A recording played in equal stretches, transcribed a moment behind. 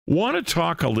Want to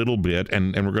talk a little bit,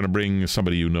 and we're going to bring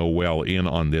somebody you know well in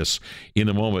on this in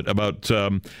a moment, about,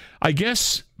 I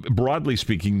guess, broadly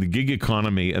speaking, the gig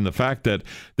economy and the fact that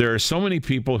there are so many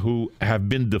people who have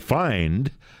been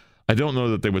defined, I don't know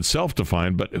that they would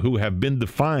self-define, but who have been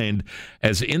defined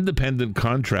as independent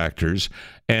contractors,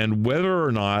 and whether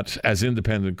or not, as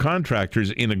independent contractors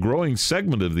in a growing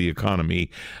segment of the economy,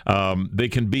 they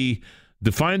can be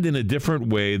defined in a different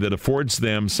way that affords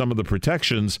them some of the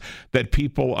protections that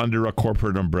people under a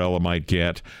corporate umbrella might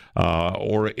get,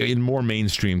 or in more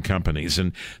mainstream companies.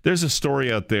 And there's a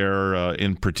story out there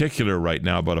in particular right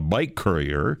now about a bike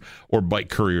courier, or bike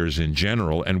couriers in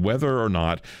general, and whether or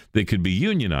not they could be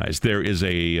unionized. There is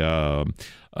a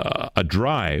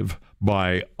drive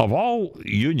by, of all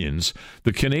unions,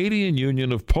 the Canadian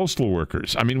Union of Postal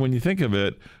Workers. I mean, when you think of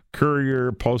it,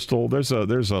 courier, postal, there's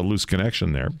a loose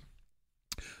connection there.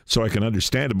 So I can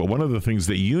understand it. But one of the things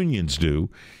that unions do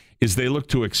is they look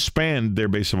to expand their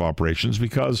base of operations,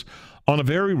 because on a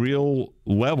very real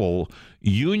level,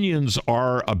 unions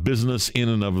are a business in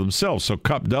and of themselves. So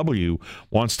Cup W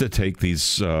wants to take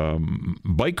these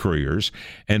bike couriers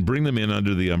and bring them in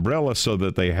under the umbrella so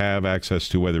that they have access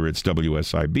to, whether it's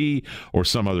WSIB or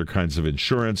some other kinds of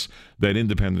insurance that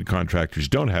independent contractors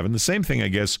don't have. And the same thing, I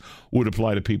guess, would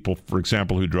apply to people, for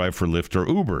example, who drive for Lyft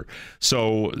or Uber.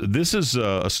 So this is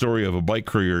a story of a bike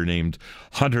courier named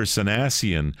Hunter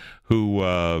Sanassian, who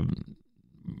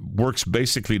works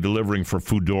basically delivering for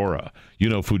Foodora. You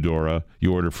know Foodora,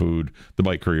 you order food, the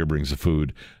bike courier brings the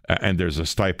food, and there's a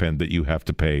stipend that you have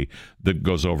to pay that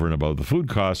goes over and above the food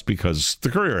cost because the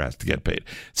courier has to get paid.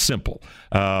 Simple.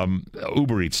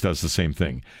 Uber Eats does the same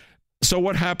thing. So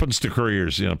what happens to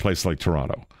couriers in a place like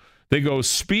Toronto? They go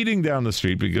speeding down the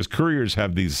street because couriers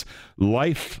have these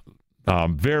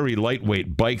very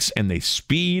lightweight bikes, and they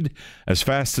speed as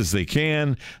fast as they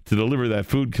can to deliver that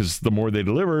food, because the more they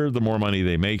deliver, the more money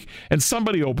they make. And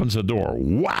somebody opens a door,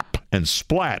 whap, and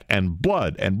splat, and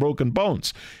blood, and broken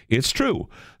bones. It's true.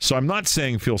 So I'm not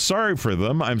saying feel sorry for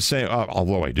them. I'm saying,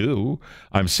 although I do,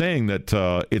 I'm saying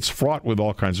that it's fraught with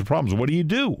all kinds of problems. What do you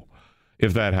do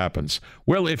if that happens?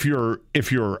 Well, if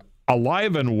you're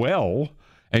alive and well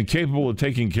and capable of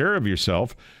taking care of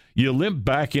yourself, you limp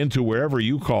back into wherever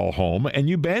you call home and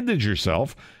you bandage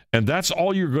yourself, and that's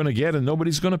all you're going to get, and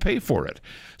nobody's going to pay for it.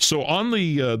 So on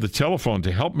the telephone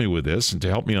to help me with this and to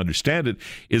help me understand it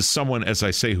is someone, as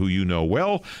I say, who you know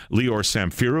well, Lior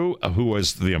Samfiru, who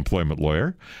is the employment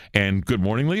lawyer. And good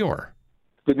morning, Lior.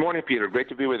 Good morning, Peter. Great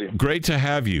to be with you. Great to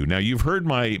have you. Now, you've heard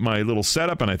my little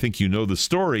setup, and I think you know the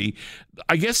story.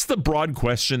 I guess the broad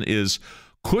question is,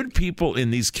 could people in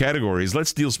these categories,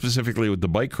 let's deal specifically with the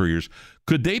bike couriers,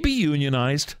 could they be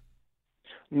unionized?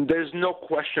 There's no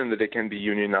question that they can be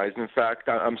unionized. In fact,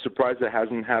 I'm surprised it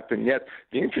hasn't happened yet.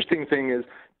 The interesting thing is,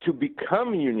 to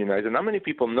become unionized, and not many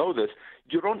people know this,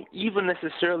 you don't even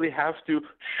necessarily have to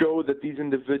show that these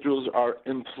individuals are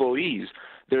employees.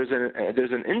 There's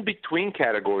an in-between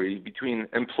category between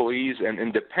employees and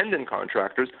independent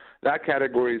contractors. That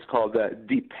category is called a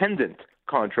dependent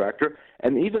contractor,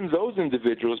 and even those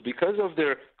individuals, because of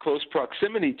their close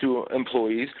proximity to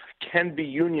employees, can be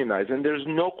unionized. And there's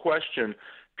no question,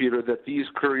 Peter, that these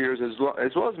couriers, as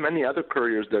well as many other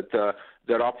couriers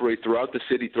that operate throughout the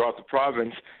city, throughout the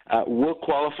province, will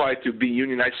qualify to be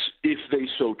unionized if they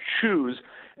so choose.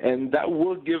 And that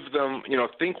will give them,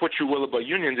 think what you will about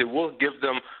unions, it will give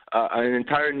them an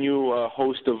entire new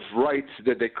host of rights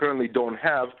that they currently don't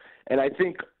have. And I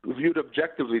think, viewed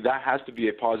objectively, that has to be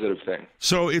a positive thing.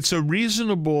 So it's a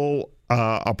reasonable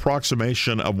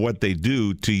approximation of what they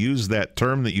do, to use that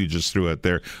term that you just threw out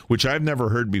there, which I've never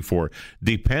heard before,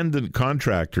 dependent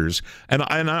contractors. And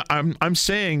I'm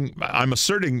saying, I'm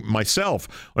asserting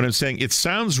myself when I'm saying it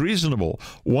sounds reasonable.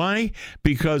 Why?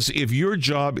 Because if your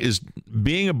job is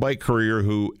being a bike courier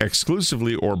who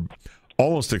exclusively or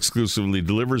almost exclusively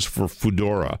delivers for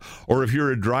Foodora, or if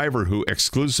you're a driver who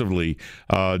exclusively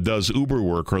does Uber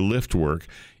work or Lyft work,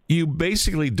 you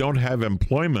basically don't have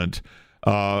employment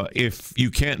if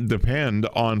you can't depend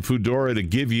on Foodora to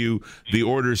give you the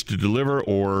orders to deliver,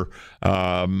 or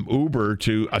Uber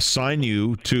to assign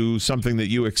you to something that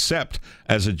you accept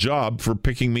as a job for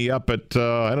picking me up at,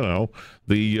 the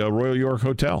Royal York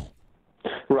Hotel.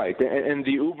 Right, and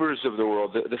the Ubers of the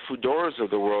world, the Foodoras of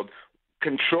the world,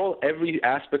 control every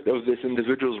aspect of this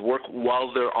individual's work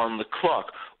while they're on the clock,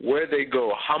 where they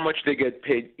go, how much they get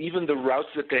paid, even the routes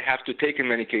that they have to take in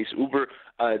many cases. Uber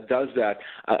does that,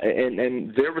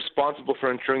 and they're responsible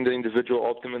for ensuring the individual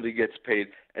ultimately gets paid,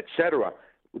 etc.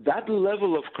 That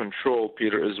level of control,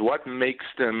 Peter, is what makes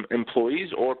them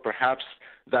employees, or perhaps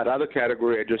that other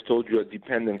category I just told you, a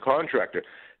dependent contractor.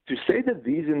 to say that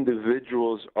these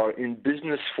individuals are in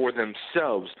business for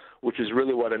themselves, which is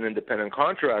really what an independent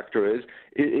contractor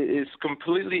is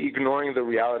completely ignoring the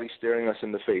reality staring us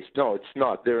in the face. No, it's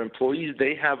not. They're employees.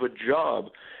 They have a job.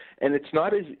 And it's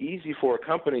not as easy for a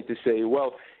company to say,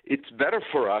 well, it's better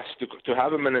for us to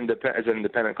have them as an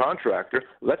independent contractor.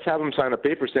 Let's have them sign a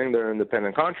paper saying they're an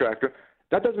independent contractor.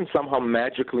 That doesn't somehow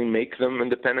magically make them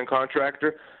independent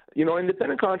contractor. You know,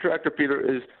 independent contractor, Peter,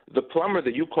 is the plumber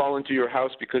that you call into your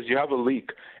house because you have a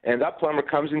leak, and that plumber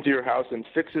comes into your house and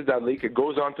fixes that leak. It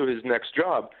goes on to his next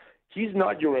job. He's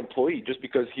not your employee just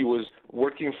because he was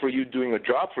working for you, doing a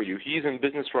job for you. He's in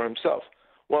business for himself.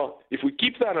 Well, if we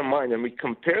keep that in mind and we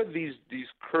compare these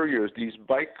couriers, these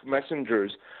bike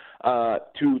messengers,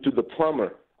 to the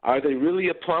plumber, are they really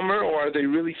a plumber or are they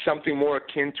really something more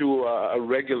akin to a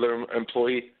regular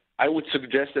employee? I would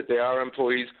suggest that they are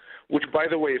employees, which, by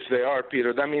the way, if they are,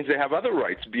 Peter, that means they have other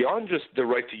rights beyond just the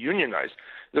right to unionize,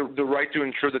 the right to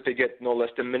ensure that they get no less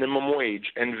than minimum wage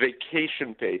and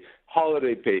vacation pay,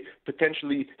 holiday pay,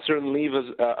 potentially certain leave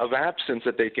of absence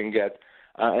that they can get.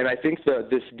 And I think that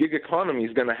this gig economy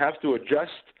is going to have to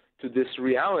adjust to this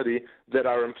reality that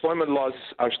our employment laws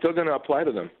are still going to apply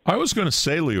to them. I was going to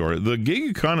say, Lior, the gig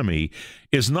economy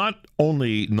is not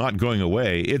only not going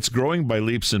away, it's growing by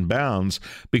leaps and bounds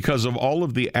because of all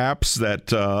of the apps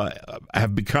that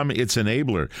have become its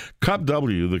enabler.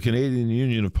 CUPW, the Canadian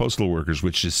Union of Postal Workers,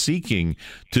 which is seeking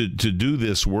to do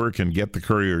this work and get the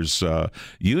couriers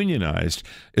unionized,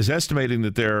 is estimating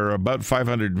that there are about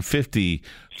 550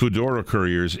 Foodora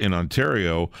couriers in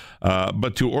Ontario,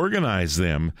 but to organize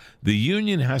them, the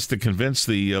union has to convince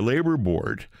the Labour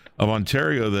Board of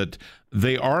Ontario that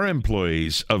they are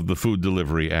employees of the food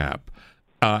delivery app.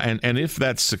 And if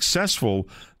that's successful,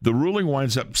 the ruling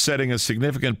winds up setting a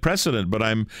significant precedent. But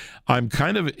I'm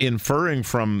kind of inferring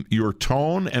from your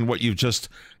tone and what you've just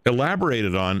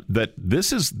elaborated on that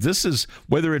this is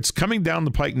whether it's coming down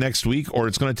the pike next week or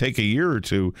it's going to take a year or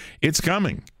two, it's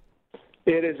coming.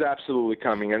 It is absolutely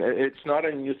coming, and it's not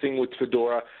a new thing with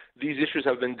Foodora. These issues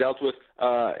have been dealt with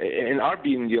and are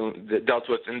being dealt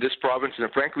with in this province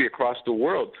and, frankly, across the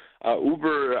world.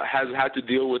 Uber has had to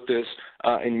deal with this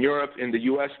in Europe, in the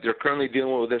U.S. They're currently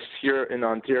dealing with this here in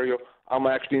Ontario. I'm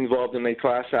actually involved in a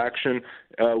class action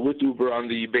with Uber on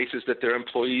the basis that their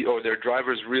employee or their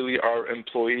drivers really are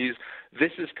employees.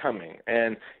 This is coming,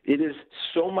 and it is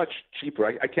so much cheaper.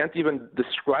 I can't even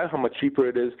describe how much cheaper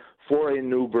it is for an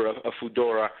Uber, a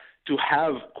Foodora, to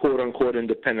have quote-unquote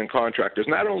independent contractors.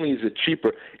 Not only is it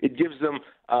cheaper, it gives them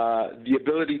the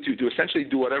ability to essentially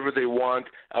do whatever they want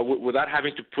without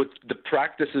having to put the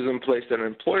practices in place that an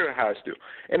employer has to.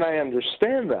 And I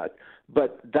understand that,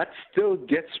 but that still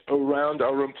gets around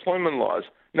our employment laws.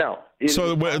 Now,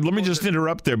 let me just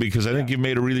interrupt there because I think you've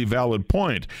made a really valid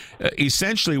point.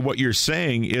 Essentially, what you're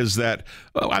saying is that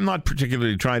I'm not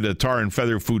particularly trying to tar and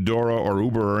feather Foodora or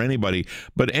Uber or anybody,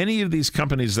 but any of these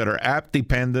companies that are app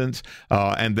dependent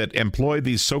and that employ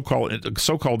these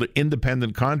so-called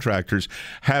independent contractors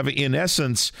have, in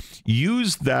essence,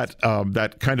 used that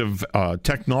kind of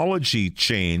technology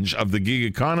change of the gig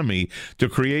economy to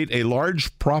create a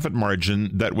large profit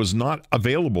margin that was not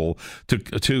available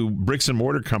to bricks and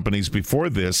mortar companies before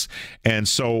this. And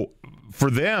so for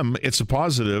them, it's a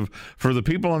positive. For the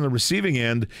people on the receiving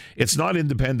end, it's not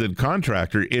independent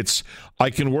contractor. It's I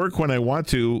can work when I want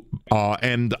to,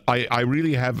 and I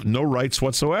really have no rights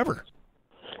whatsoever.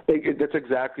 That's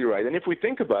exactly right. And if we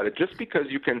think about it, just because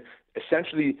you can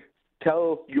essentially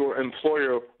tell your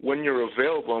employer when you're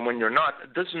available and when you're not,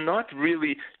 it does not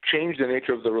really change the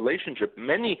nature of the relationship.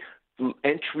 Many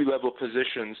entry-level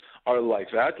positions are like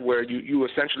that, where you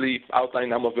essentially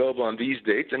outline, I'm available on these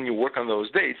dates, and you work on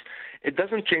those dates. It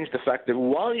doesn't change the fact that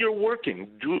while you're working,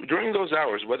 during those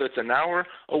hours, whether it's an hour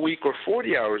a week or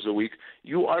 40 hours a week,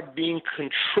 you are being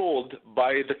controlled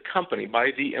by the company, by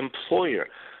the employer.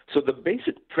 So the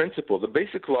basic principle, the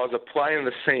basic laws apply in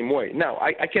the same way. Now,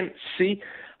 I can see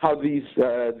how these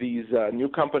new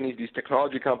companies, these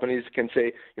technology companies can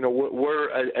say, we're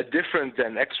a different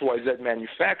than XYZ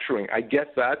manufacturing. I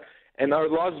get that. And our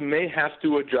laws may have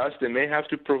to adjust. They may have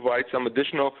to provide some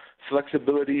additional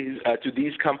flexibility to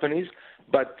these companies.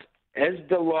 But as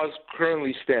the laws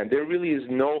currently stand, there really is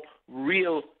no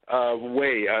real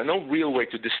way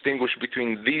to distinguish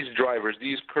between these drivers,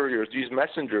 these couriers, these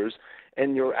messengers,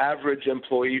 and your average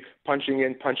employee punching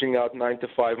in, punching out 9 to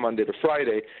 5, Monday to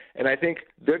Friday. And I think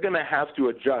they're going to have to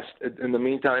adjust in the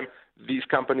meantime, these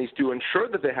companies, to ensure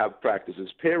that they have practices,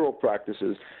 payroll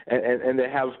practices, and they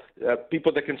have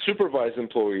people that can supervise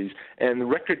employees and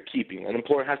record keeping. An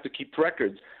employer has to keep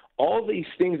records. All these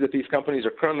things that these companies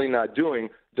are currently not doing,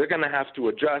 they're going to have to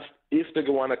adjust if they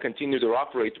want to continue to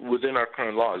operate within our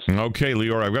current laws. Okay,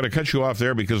 Lior, I've got to cut you off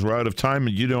there because we're out of time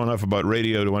and you know enough about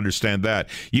radio to understand that.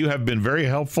 You have been very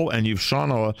helpful and you've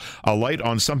shone a light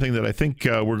on something that I think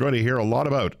we're going to hear a lot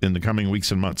about in the coming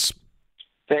weeks and months.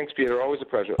 Thanks, Peter. Always a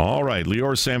pleasure. All right.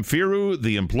 Lior Samfiru,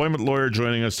 the employment lawyer,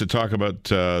 joining us to talk about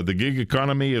the gig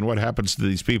economy and what happens to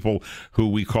these people who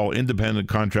we call independent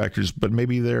contractors, but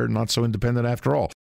maybe they're not so independent after all.